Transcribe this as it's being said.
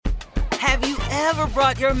Have you ever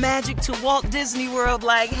brought your magic to Walt Disney World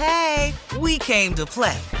like, hey, we came to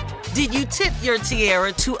play? Did you tip your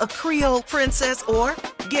tiara to a Creole princess or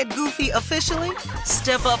get goofy officially?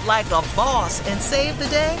 Step up like a boss and save the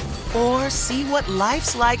day? Or see what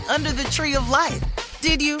life's like under the tree of life?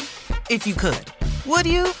 Did you? If you could. Would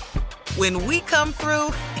you? When we come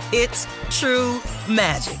through, it's true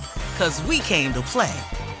magic. 'Cause we came to play.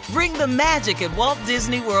 Bring the magic at Walt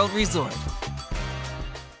Disney World Resort.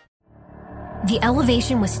 The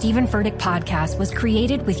Elevation with Stephen Furtick podcast was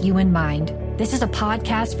created with you in mind. This is a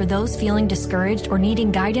podcast for those feeling discouraged or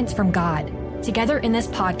needing guidance from God. Together in this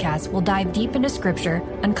podcast, we'll dive deep into Scripture,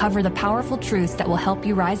 uncover the powerful truths that will help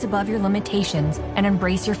you rise above your limitations and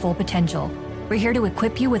embrace your full potential. We're here to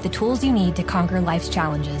equip you with the tools you need to conquer life's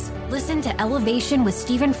challenges. Listen to Elevation with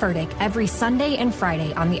Stephen Furtick every Sunday and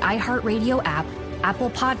Friday on the iHeartRadio app,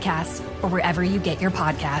 Apple Podcasts, or wherever you get your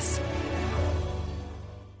podcasts.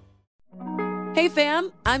 Hey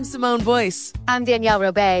fam, I'm Simone Boyce. I'm Danielle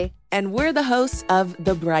Robay. And we're the hosts of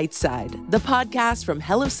The Bright Side, the podcast from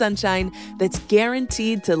Hello Sunshine that's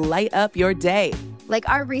guaranteed to light up your day. Like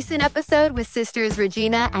our recent episode with sisters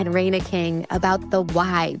Regina and Raina King about the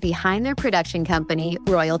why behind their production company,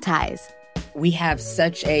 Royal Ties. We have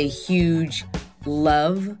such a huge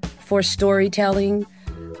love for storytelling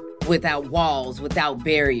without walls, without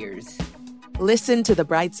barriers. Listen to The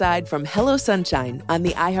Bright Side from Hello Sunshine on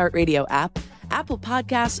the iHeartRadio app, Apple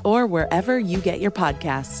Podcasts, or wherever you get your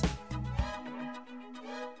podcasts.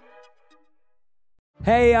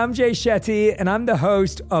 Hey, I'm Jay Shetty, and I'm the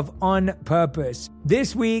host of On Purpose.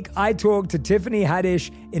 This week, I talked to Tiffany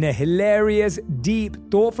Haddish in a hilarious, deep,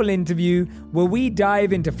 thoughtful interview where we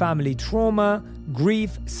dive into family trauma,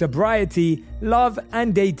 grief, sobriety, love,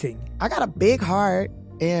 and dating. I got a big heart,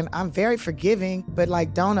 and I'm very forgiving, but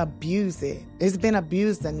don't abuse it. It's been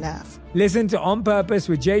abused enough. Listen to On Purpose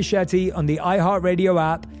with Jay Shetty on the iHeartRadio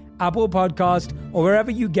app, Apple Podcast, or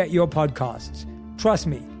wherever you get your podcasts. Trust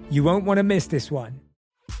me, you won't want to miss this one.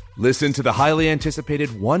 Listen to the highly anticipated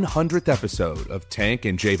 100th episode of Tank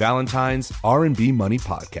and Jay Valentine's R&B Money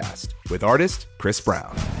Podcast with artist Chris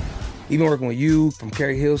Brown. Even working with you, from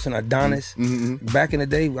Carrie Hilson, Adonis, back in the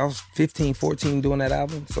day, I was 15, 14 doing that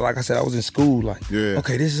album. So like I said, I was in school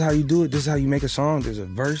okay, this is how you do it. This is how you make a song. There's a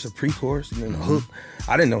verse, a pre-chorus, and then a hook.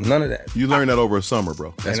 I didn't know none of that. You learned that over a summer,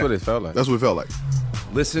 bro. That's what it felt like. That's what it felt like.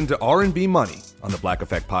 Listen to R&B Money on the Black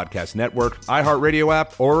Effect Podcast Network, iHeartRadio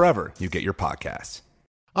app, or wherever you get your podcasts.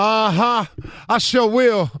 I sure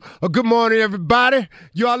will. Good morning, everybody.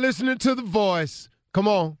 You are listening to The Voice. Come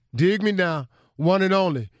on, dig me now. One and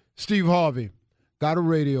only, Steve Harvey. Got a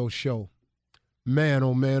radio show. Man,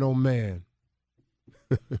 oh man, oh man.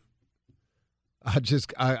 I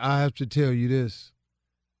have to tell you this.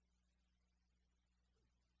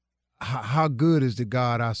 How good is the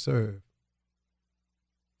God I serve?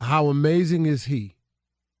 How amazing is he?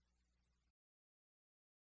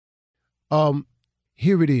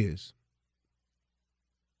 Here it is.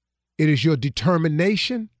 It is your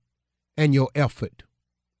determination and your effort.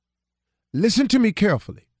 Listen to me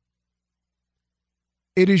carefully.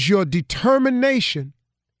 It is your determination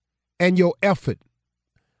and your effort.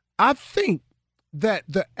 I think that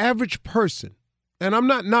the average person, and I'm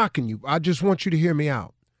not knocking you, I just want you to hear me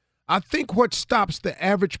out. I think what stops the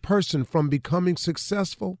average person from becoming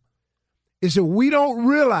successful is that we don't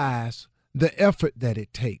realize the effort that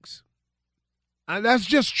it takes. That's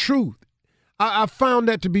just truth. I found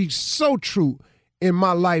that to be so true in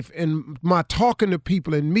my life and my talking to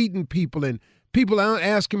people and meeting people and people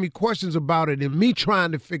asking me questions about it and me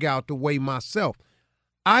trying to figure out the way myself.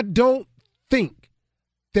 I don't think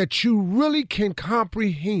that you really can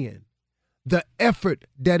comprehend the effort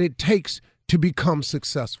that it takes to become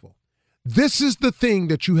successful. This is the thing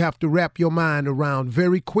that you have to wrap your mind around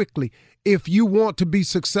very quickly if you want to be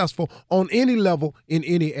successful on any level in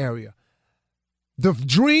any area. The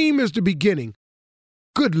dream is the beginning.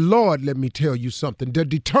 Good Lord, let me tell you something. The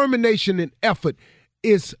determination and effort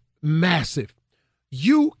is massive.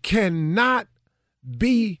 You cannot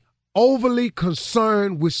be overly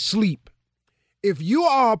concerned with sleep. If you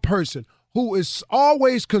are a person who is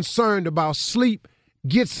always concerned about sleep,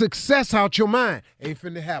 get success out your mind. Ain't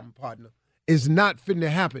finna happen, partner. It's not finna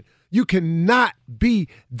happen. You cannot be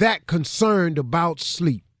that concerned about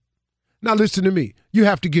sleep. Now listen to me. You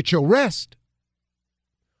have to get your rest.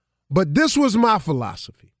 But this was my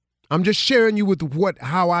philosophy. I'm just sharing you with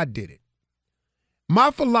how I did it.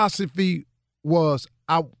 My philosophy was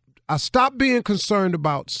I stopped being concerned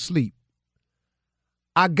about sleep.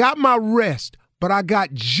 I got my rest, but I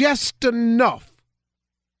got just enough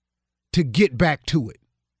to get back to it.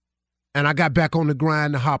 And I got back on the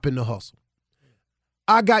grind to hop in the hustle.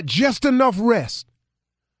 I got just enough rest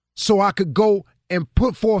so I could go and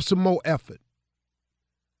put forth some more effort.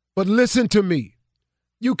 But listen to me.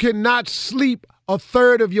 You cannot sleep a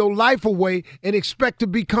third of your life away and expect to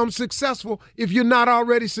become successful if you're not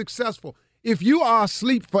already successful. If you are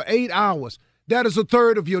asleep for 8 hours, that is a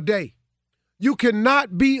third of your day. You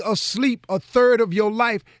cannot be asleep a third of your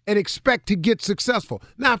life and expect to get successful.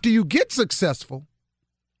 Now, after you get successful,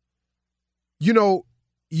 you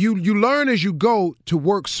learn as you go to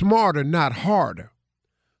work smarter, not harder.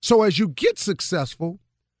 So as you get successful,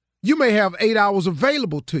 you may have 8 hours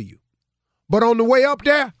available to you. But on the way up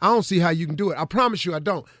there, I don't see how you can do it. I promise you I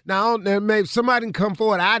don't. Now, maybe somebody can come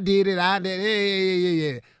forward. I did it.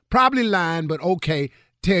 Yeah. Probably lying, but okay,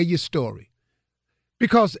 tell your story.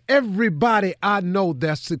 Because everybody I know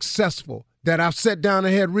that's successful, that I've sat down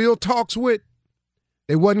and had real talks with,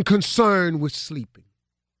 they wasn't concerned with sleeping.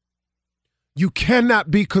 You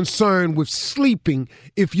cannot be concerned with sleeping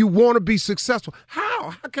if you want to be successful.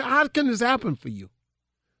 How can this happen for you?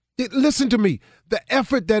 Listen to me. The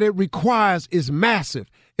effort that it requires is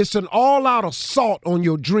massive. It's an all-out assault on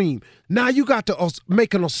your dream. Now you got to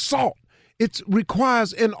make an assault. It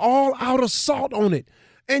requires an all-out assault on it.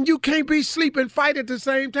 And you can't be sleep and fight at the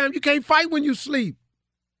same time. You can't fight when you sleep.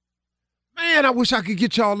 Man, I wish I could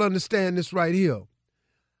get y'all to understand this right here.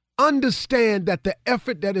 Understand that the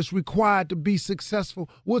effort that is required to be successful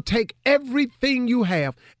will take everything you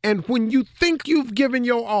have. And when you think you've given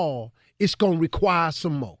your all, it's going to require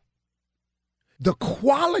some more. The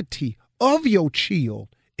quality of your chill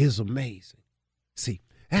is amazing. See,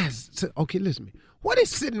 okay, listen to me. What is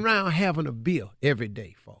sitting around having a beer every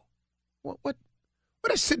day for? What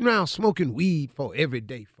is sitting around smoking weed for every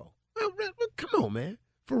day for? Well, come on, man.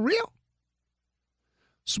 For real?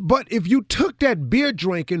 But if you took that beer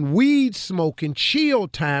drinking, weed smoking, chill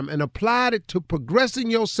time and applied it to progressing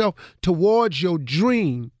yourself towards your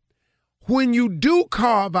dream, when you do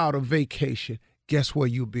carve out a vacation, guess where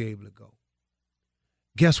you'll be able to go?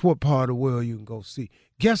 Guess what part of the world you can go see?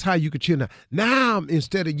 Guess how you can chill now? Now,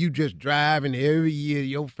 instead of you just driving every year,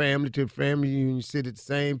 your family to family reunion, sit at the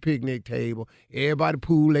same picnic table, everybody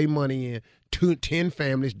pool their money in. 10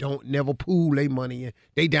 families don't never pool their money in.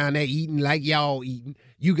 They down there eating like y'all eating.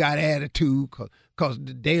 You got attitude because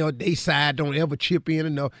they side don't ever chip in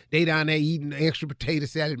enough. They down there eating extra potato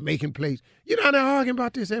salad, making plates. You down there arguing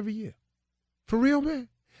about this every year. For real, man?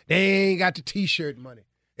 They ain't got the T-shirt money.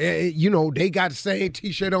 They got the same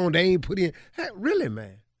T-shirt on. They ain't put in. Hey, really,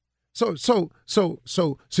 man? So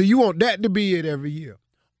you want that to be it every year?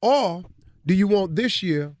 Or do you want this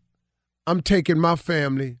year, I'm taking my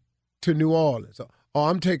family to New Orleans, or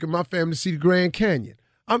I'm taking my family to see the Grand Canyon.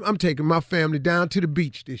 I'm taking my family down to the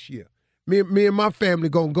beach this year. Me and my family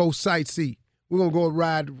gonna go sightsee. We're gonna go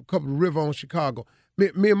ride a couple of rivers on Chicago.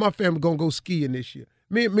 Me and my family gonna go skiing this year.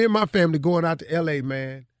 Me and my family going out to L.A.,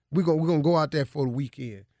 man. We're gonna go out there for the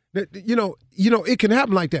weekend. You know, it can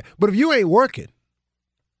happen like that. But if you ain't working,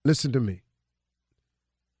 listen to me.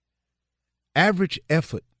 Average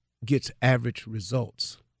effort gets average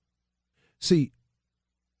results. See,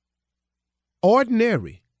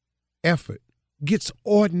 ordinary effort gets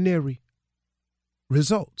ordinary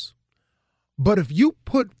results. But if you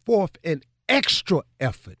put forth an extra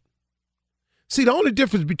effort, see, the only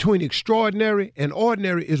difference between extraordinary and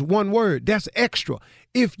ordinary is one word. That's extra.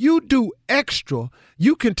 If you do extra,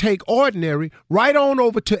 you can take ordinary right on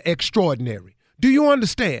over to extraordinary. Do you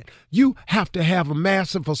understand? You have to have a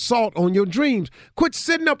massive assault on your dreams. Quit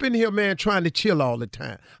sitting up in here, man, trying to chill all the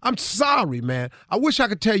time. I'm sorry, man. I wish I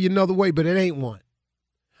could tell you another way, but it ain't one.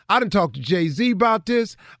 I done talked to Jay-Z about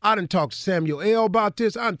this. I done talked to Samuel L. about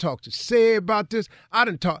this. I done talked to Sid about this.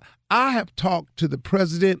 I have talked to the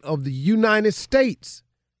President of the United States.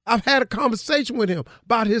 I've had a conversation with him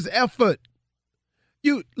about his effort.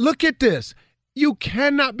 You look at this. You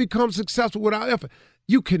cannot become successful without effort.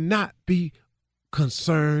 You cannot be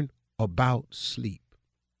concerned about sleep.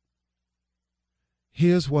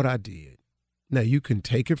 Here's what I did. Now, you can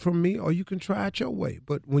take it from me or you can try it your way.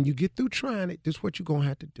 But when you get through trying it, this is what you're going to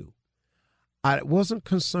have to do. I wasn't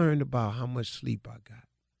concerned about how much sleep I got.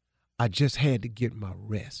 I just had to get my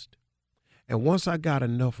rest. And once I got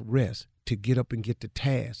enough rest to get up and get the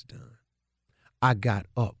task done, I got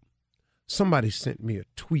up. Somebody sent me a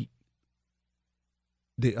tweet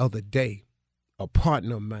the other day, a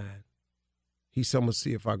partner of mine. He said, I'm going to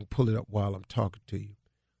see if I can pull it up while I'm talking to you.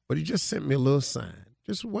 But he just sent me a little sign.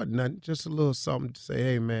 Just wasn't nothing, just a little something to say,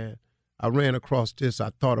 hey, man, I ran across this.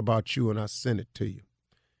 I thought about you, and I sent it to you.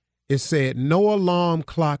 It said, no alarm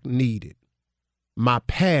clock needed. My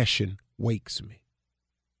passion wakes me.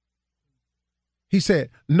 He said,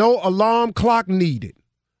 no alarm clock needed.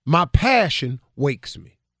 My passion wakes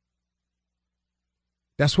me.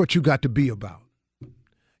 That's what you got to be about.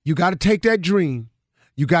 You got to take that dream,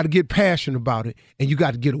 you got to get passionate about it, and you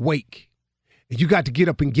got to get awake. And you got to get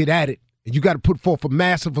up and get at it. And you got to put forth a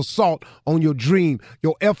massive assault on your dream.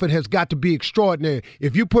 Your effort has got to be extraordinary.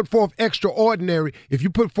 If you put forth extraordinary, if you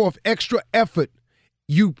put forth extra effort,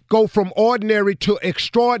 you go from ordinary to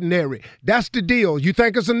extraordinary. That's the deal. You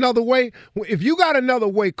think it's another way? If you got another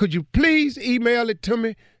way, could you please email it to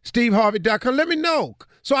me, steveharvey.com? Let me know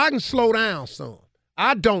so I can slow down some.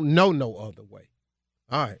 I don't know no other way.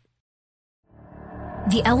 All right.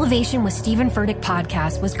 The Elevation with Stephen Furtick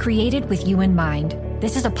podcast was created with you in mind.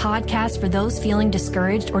 This is a podcast for those feeling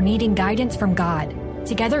discouraged or needing guidance from God.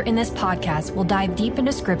 Together in this podcast, we'll dive deep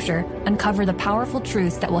into Scripture, uncover the powerful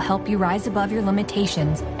truths that will help you rise above your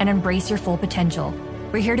limitations and embrace your full potential.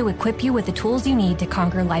 We're here to equip you with the tools you need to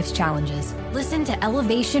conquer life's challenges. Listen to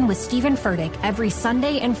Elevation with Stephen Furtick every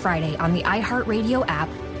Sunday and Friday on the iHeartRadio app,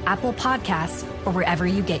 Apple Podcasts, or wherever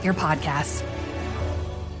you get your podcasts.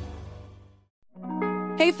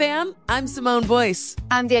 Hey fam, I'm Simone Boyce.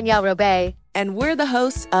 I'm Danielle Robay. And we're the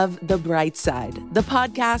hosts of The Bright Side, the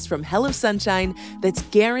podcast from Hello Sunshine that's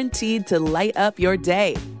guaranteed to light up your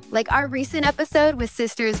day. Like our recent episode with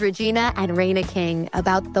sisters Regina and Raina King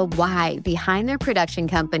about the why behind their production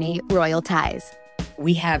company, Royal Ties.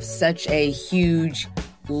 We have such a huge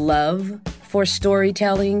love for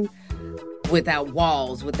storytelling without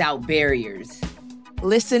walls, without barriers.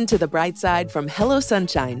 Listen to The Bright Side from Hello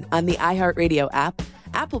Sunshine on the iHeartRadio app,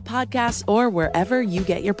 Apple Podcasts, or wherever you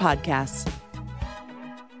get your podcasts.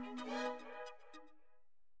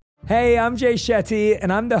 Hey, I'm Jay Shetty,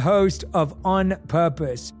 and I'm the host of On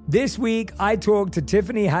Purpose. This week, I talked to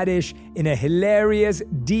Tiffany Haddish in a hilarious,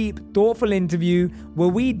 deep, thoughtful interview where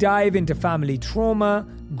we dive into family trauma,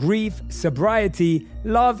 grief, sobriety,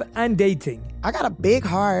 love, and dating. I got a big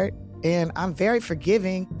heart, and I'm very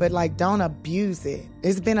forgiving, but don't abuse it.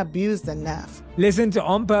 It's been abused enough. Listen to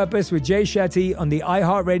On Purpose with Jay Shetty on the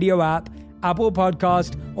iHeartRadio app, Apple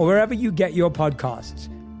Podcast, or wherever you get your podcasts.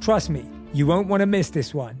 Trust me, you won't want to miss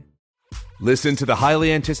this one. Listen to the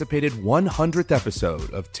highly anticipated 100th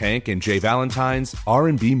episode of Tank and Jay Valentine's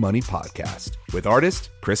R&B Money Podcast with artist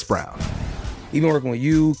Chris Brown. Even working with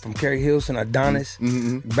you, from Carrie Hilson, Adonis.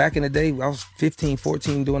 Back in the day, I was 15,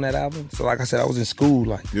 14 doing that album. So like I said, I was in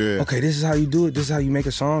school okay, this is how you do it. This is how you make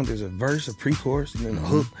a song. There's a verse, a pre-chorus, and then a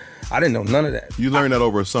hook. I didn't know none of that. You learned that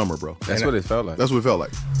over a summer, bro. That's what it felt like. That's what it felt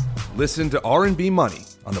like. Listen to R&B Money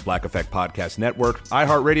on the Black Effect Podcast Network,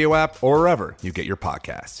 iHeartRadio app, or wherever you get your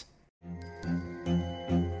podcasts.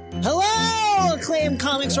 Hello, acclaimed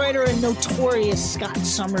comics writer and notorious Scott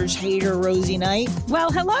Summers hater, Rosie Knight.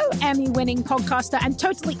 Well, hello, Emmy-winning podcaster and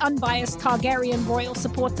totally unbiased Targaryen royal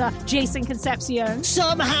supporter, Jason Concepcion.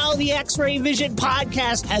 Somehow the X-Ray Vision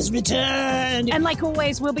podcast has returned. And like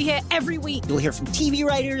always, we'll be here every week. You'll hear from TV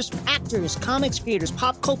writers, actors, comics creators,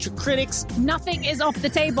 pop culture critics. Nothing is off the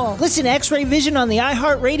table. Listen to X-Ray Vision on the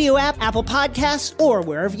iHeartRadio app, Apple Podcasts, or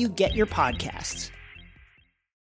wherever you get your podcasts.